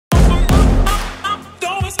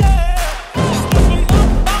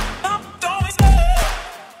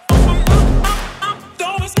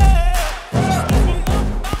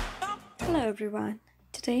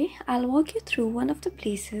Today, I'll walk you through one of the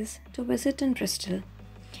places to visit in Bristol.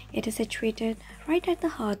 It is situated right at the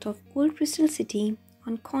heart of Old Bristol City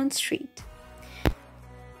on Corn Street.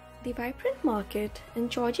 The vibrant market in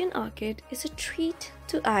Georgian Arcade is a treat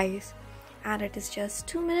to eyes, and it is just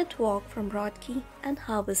 2-minute walk from Broadquay and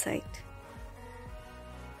Harbourside.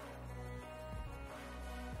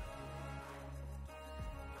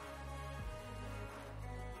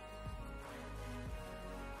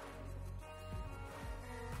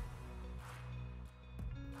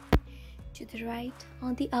 To the right,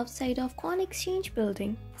 on the outside of Corn Exchange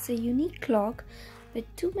building, is a unique clock with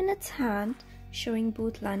 2 minutes hand showing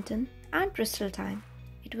both London and Bristol time.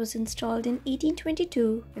 It was installed in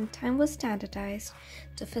 1822 when time was standardized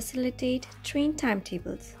to facilitate train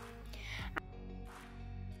timetables.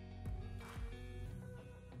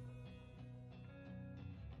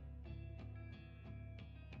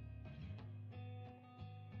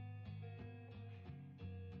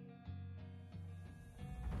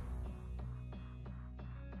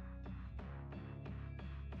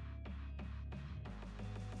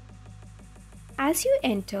 As you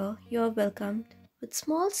enter, you are welcomed with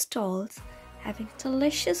small stalls having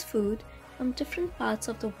delicious food from different parts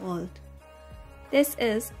of the world. This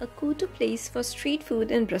is a go-to place for street food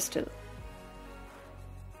in Bristol.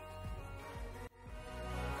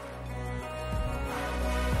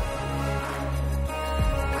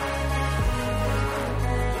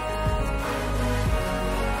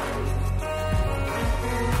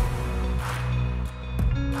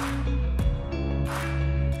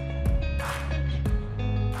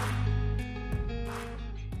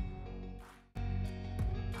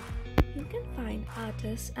 You can find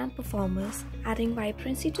artists and performers adding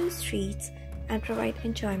vibrancy to the streets and provide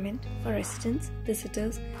enjoyment for residents,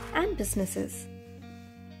 visitors, and businesses.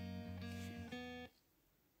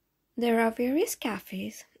 There are various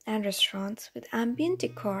cafes and restaurants with ambient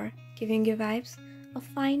decor giving you vibes of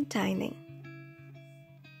fine dining.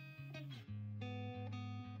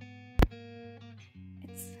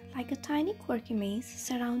 It's like a tiny quirky maze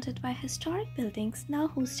surrounded by historic buildings now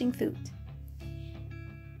hosting food.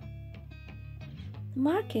 The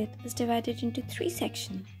market is divided into 3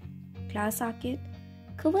 sections: Glass Arcade,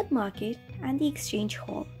 Covered Market, and the Exchange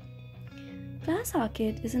Hall. Glass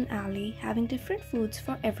Arcade is an alley having different foods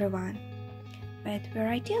for everyone, with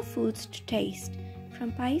variety of foods to taste,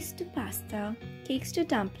 from pies to pasta, cakes to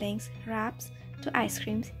dumplings, wraps to ice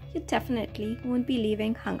creams. You definitely won't be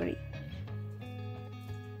leaving hungry.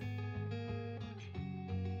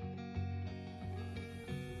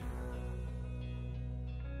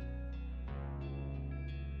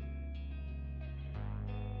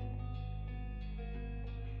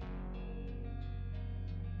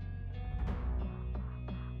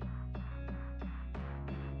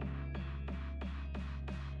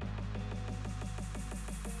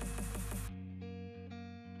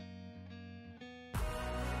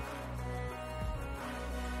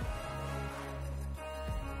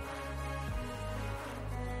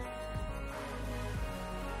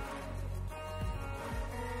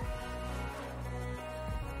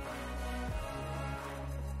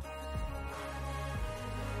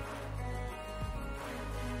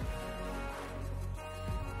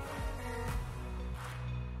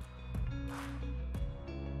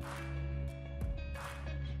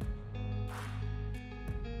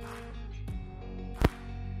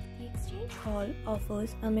 The Exchange Hall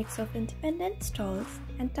offers a mix of independent stalls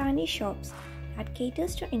and tiny shops that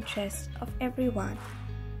caters to interests of everyone.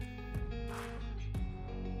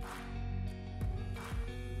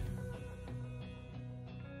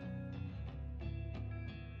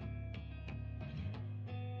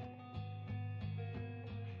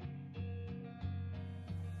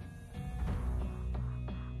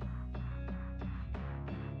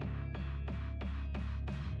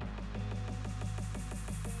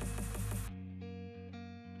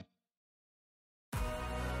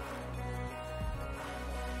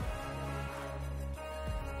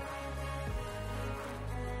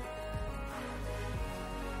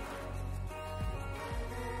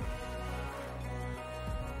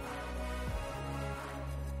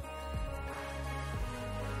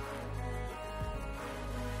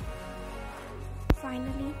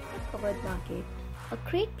 Finally, the Covered Market, a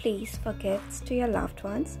great place for gifts to your loved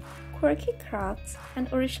ones, quirky crafts, and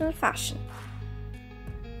original fashion.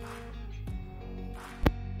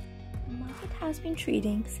 The market has been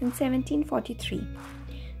trading since 1743.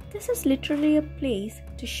 This is literally a place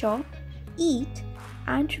to shop, eat,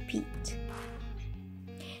 and repeat.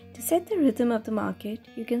 To set the rhythm of the market,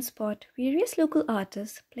 you can spot various local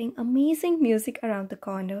artists playing amazing music around the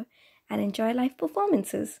corner and enjoy live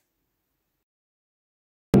performances.